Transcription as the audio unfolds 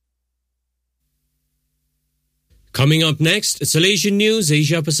Coming up next, Salesian News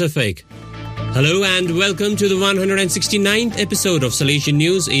Asia Pacific. Hello and welcome to the 169th episode of Salesian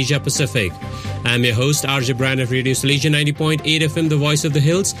News Asia Pacific. I'm your host RJ Brand of Radio Salesian 90.8 FM, the voice of the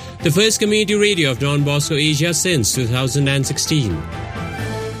hills, the first community radio of Don Bosco Asia since 2016.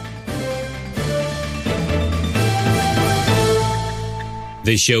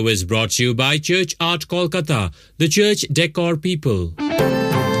 This show is brought to you by Church Art Kolkata, the church decor people.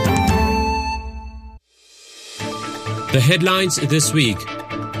 The headlines this week.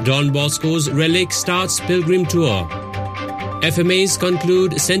 Don Bosco's Relic starts pilgrim tour. FMAs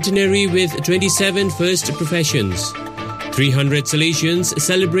conclude centenary with 27 first professions. 300 Salesians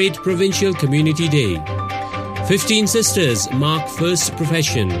celebrate Provincial Community Day. 15 sisters mark first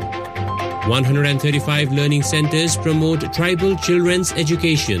profession. 135 learning centers promote tribal children's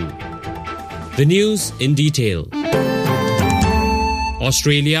education. The news in detail.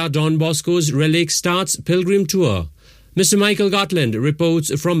 Australia, Don Bosco's Relic starts pilgrim tour. Mr. Michael Gotland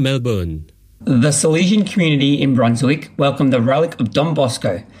reports from Melbourne. The Salesian community in Brunswick welcomed the relic of Don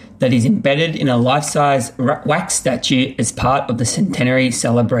Bosco that is embedded in a life-size wax statue as part of the centenary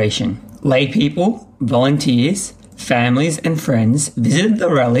celebration. Lay people, volunteers, families and friends visited the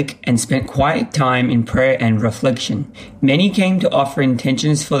relic and spent quiet time in prayer and reflection. Many came to offer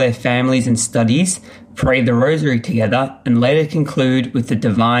intentions for their families and studies, pray the rosary together, and later conclude with the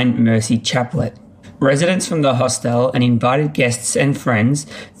Divine Mercy Chaplet. Residents from the hostel and invited guests and friends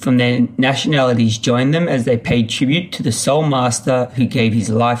from their nationalities joined them as they paid tribute to the soul master who gave his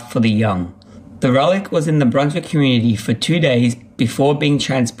life for the young. The relic was in the Brunswick community for 2 days before being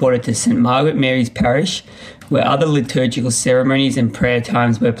transported to St. Margaret Mary's Parish, where other liturgical ceremonies and prayer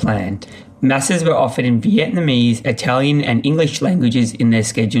times were planned. Masses were offered in Vietnamese, Italian and English languages in their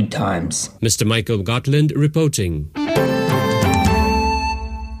scheduled times. Mr. Michael Gotland reporting.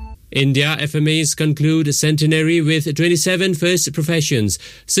 India FMAs conclude centenary with 27 first professions.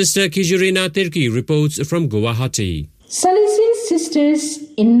 Sister Kijurina Tirki reports from Guwahati. Salesian sisters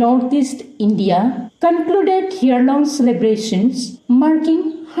in northeast India concluded year-long celebrations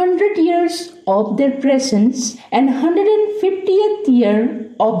marking 100 years of their presence and 150th year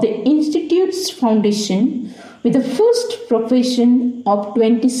of the Institute's foundation with the first profession of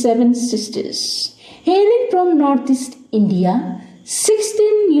 27 sisters. Hailing from northeast India,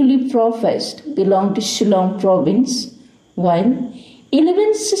 16 newly professed belong to Shillong province, while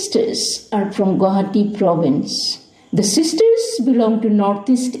 11 sisters are from Guwahati province. The sisters belong to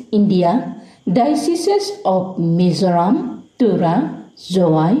Northeast India, dioceses of Mizoram, Tura,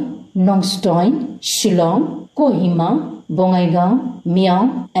 Zawai, Nongstoin, Shillong, Kohima, Bongaigaon,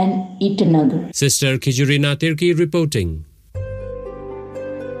 Miao, and Itanagar. Sister Kijurina Tirki reporting.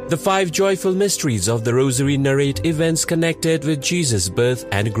 The 5 joyful mysteries of the Rosary narrate events connected with Jesus' birth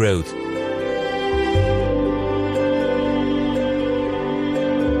and growth.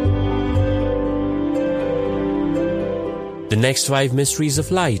 The next 5 mysteries of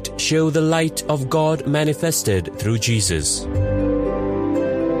light show the light of God manifested through Jesus.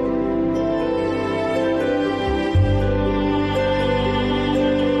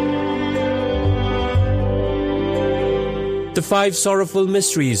 The 5 sorrowful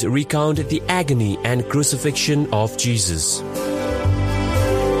mysteries recount the agony and crucifixion of Jesus.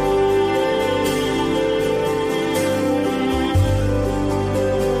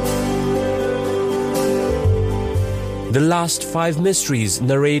 The last 5 mysteries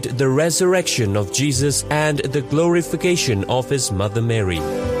narrate the resurrection of Jesus and the glorification of his mother Mary.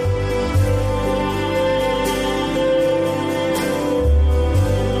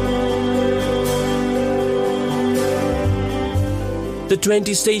 The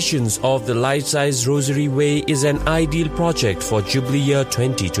 20 Stations of the Life-Size Rosary Way is an ideal project for Jubilee Year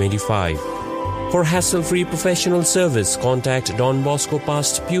 2025. For hassle-free professional service, contact Don Bosco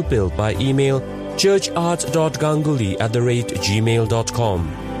Past Pupil by email churchart.ganguly@gmail.com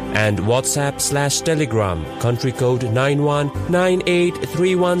and WhatsApp/Telegram country code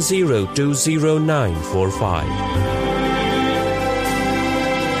 919831020945.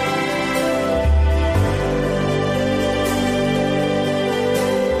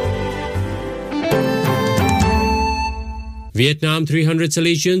 Vietnam 300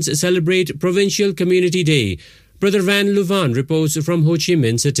 Salesians celebrate Provincial Community Day. Brother Van Luvan reports from Ho Chi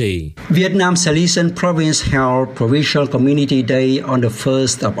Minh City. Vietnam Salesian Province held Provincial Community Day on the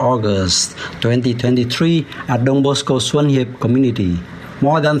 1st of August 2023 at Don Bosco Xuân Hiệp Community.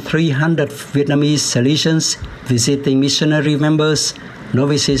 More than 300 Vietnamese Salesians, visiting missionary members,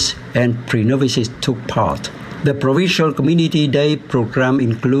 novices, and pre-novices took part. The Provincial Community Day program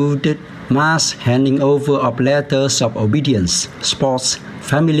included Mass, handing over of letters of obedience, sports,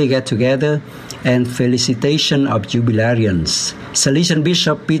 family get-together, and felicitation of jubilarians. Salesian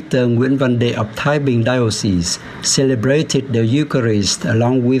Bishop Peter Nguyễn Văn Đệ of Thái Bình Diocese celebrated the Eucharist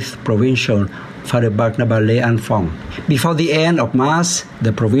along with Provincial Father Barnabas Lê An Phong. Before the end of Mass,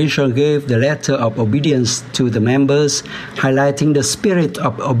 the Provincial gave the letter of obedience to the members, highlighting the spirit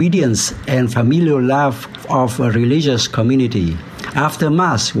of obedience and familial love of a religious community. After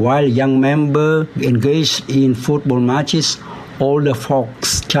Mass, while young members engaged in football matches, older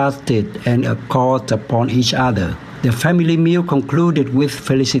folks chatted and called upon each other. The family meal concluded with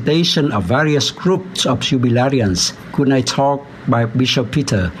felicitation of various groups of jubilarians, Good Night Talk by Bishop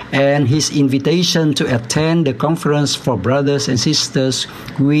Peter, and his invitation to attend the Conference for Brothers and Sisters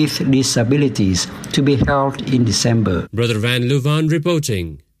with Disabilities to be held in December. Brother Van Luvan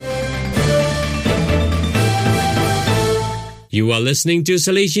reporting. You are listening to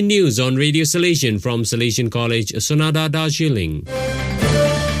Salesian News on Radio Salesian from Salesian College, Sonada, Darjeeling.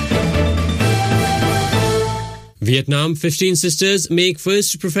 Vietnam, 15 sisters make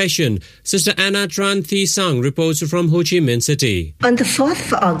first profession. Sister Anna Tran Thi Sang reports from Ho Chi Minh City. On the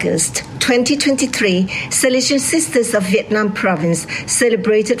 4th of August, 2023, Salesian Sisters of Vietnam Province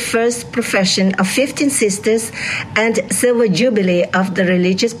celebrated first profession of 15 sisters and silver jubilee of the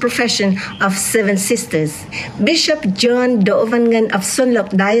religious profession of 7 sisters. Bishop John Do Van Ngân of Xuân Lộc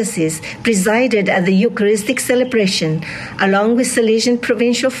Diocese presided at the Eucharistic celebration, along with Salesian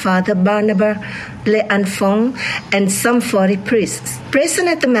Provincial Father Barnabas Lê An Phong and some 40 priests. Present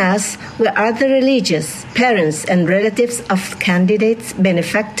at the Mass were other religious, parents and relatives of candidates,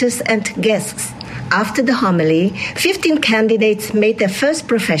 benefactors and guests. After the homily, 15 candidates made their first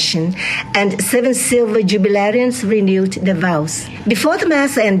profession and 7 silver jubilarians renewed their vows. Before the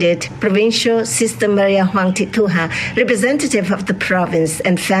Mass ended, Provincial Sister Maria Huang Tituha, representative of the province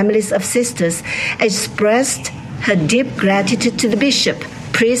and families of sisters, expressed her deep gratitude to the bishop,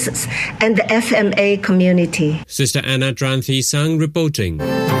 priests, and the FMA community. Sister Anna Tran Thi Sang reporting.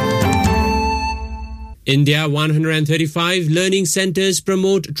 India, 135 learning centers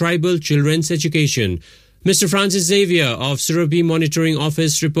promote tribal children's education. Mr. Francis Xavier of Surabhi Monitoring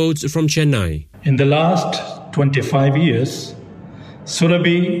Office reports from Chennai. In the last 25 years,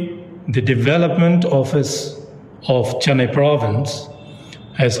 Surabhi, the Development Office of Chennai Province,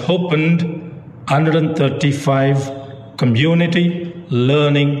 has opened 135 community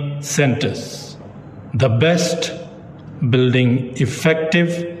learning centers. The best building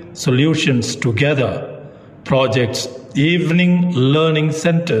effective solutions together projects evening learning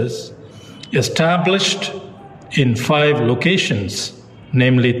centers established in 5 locations,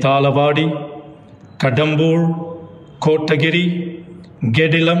 namely Talavadi, Kadambur, Kotagiri,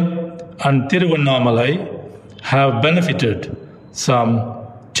 Gedilam and Tiruvannamalai, have benefited some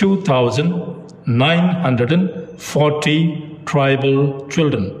 2,940 tribal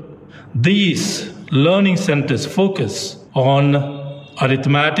children. These learning centers focus on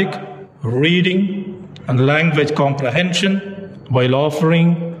arithmetic, reading, and language comprehension while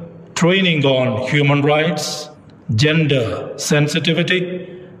offering training on human rights, gender sensitivity,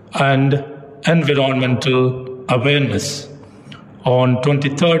 and environmental awareness. On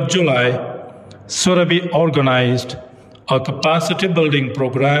 23rd July, Surabhi organized a capacity building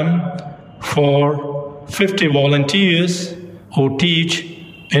program for 50 volunteers who teach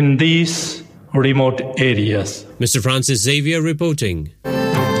in these remote areas. Mr. Francis Xavier reporting.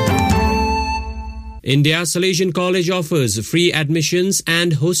 India Salesian College offers free admissions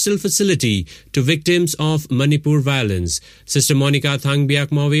and hostel facility to victims of Manipur violence. Sister Monica Thangbiak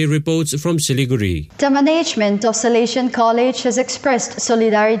Mawe reports from Siliguri. The management of Salesian College has expressed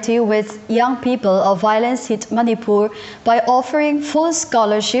solidarity with young people of violence-hit Manipur by offering full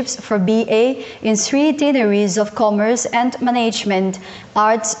scholarships for BA in 3 deaneries of Commerce and Management,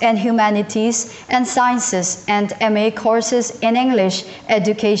 Arts and Humanities and Sciences, and MA courses in English,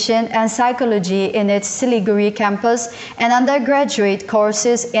 Education and Psychology in its Siliguri campus and undergraduate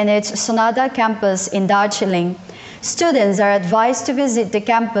courses in its Sonada campus in Darjeeling. Students are advised to visit the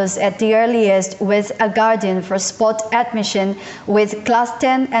campus at the earliest with a guardian for spot admission with class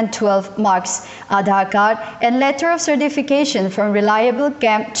 10 and 12 marks, Aadhaar card, and letter of certification from reliable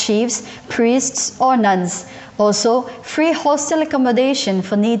camp chiefs, priests, or nuns. Also, free hostel accommodation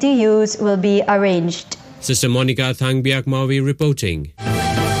for needy youths will be arranged. Sister Monica Thangbiak Mawi reporting.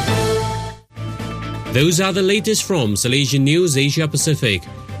 Those are the latest from Salesian News Asia Pacific.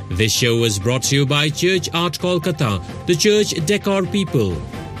 This show was brought to you by Church Art Kolkata, the church decor people.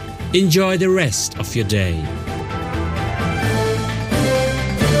 Enjoy the rest of your day.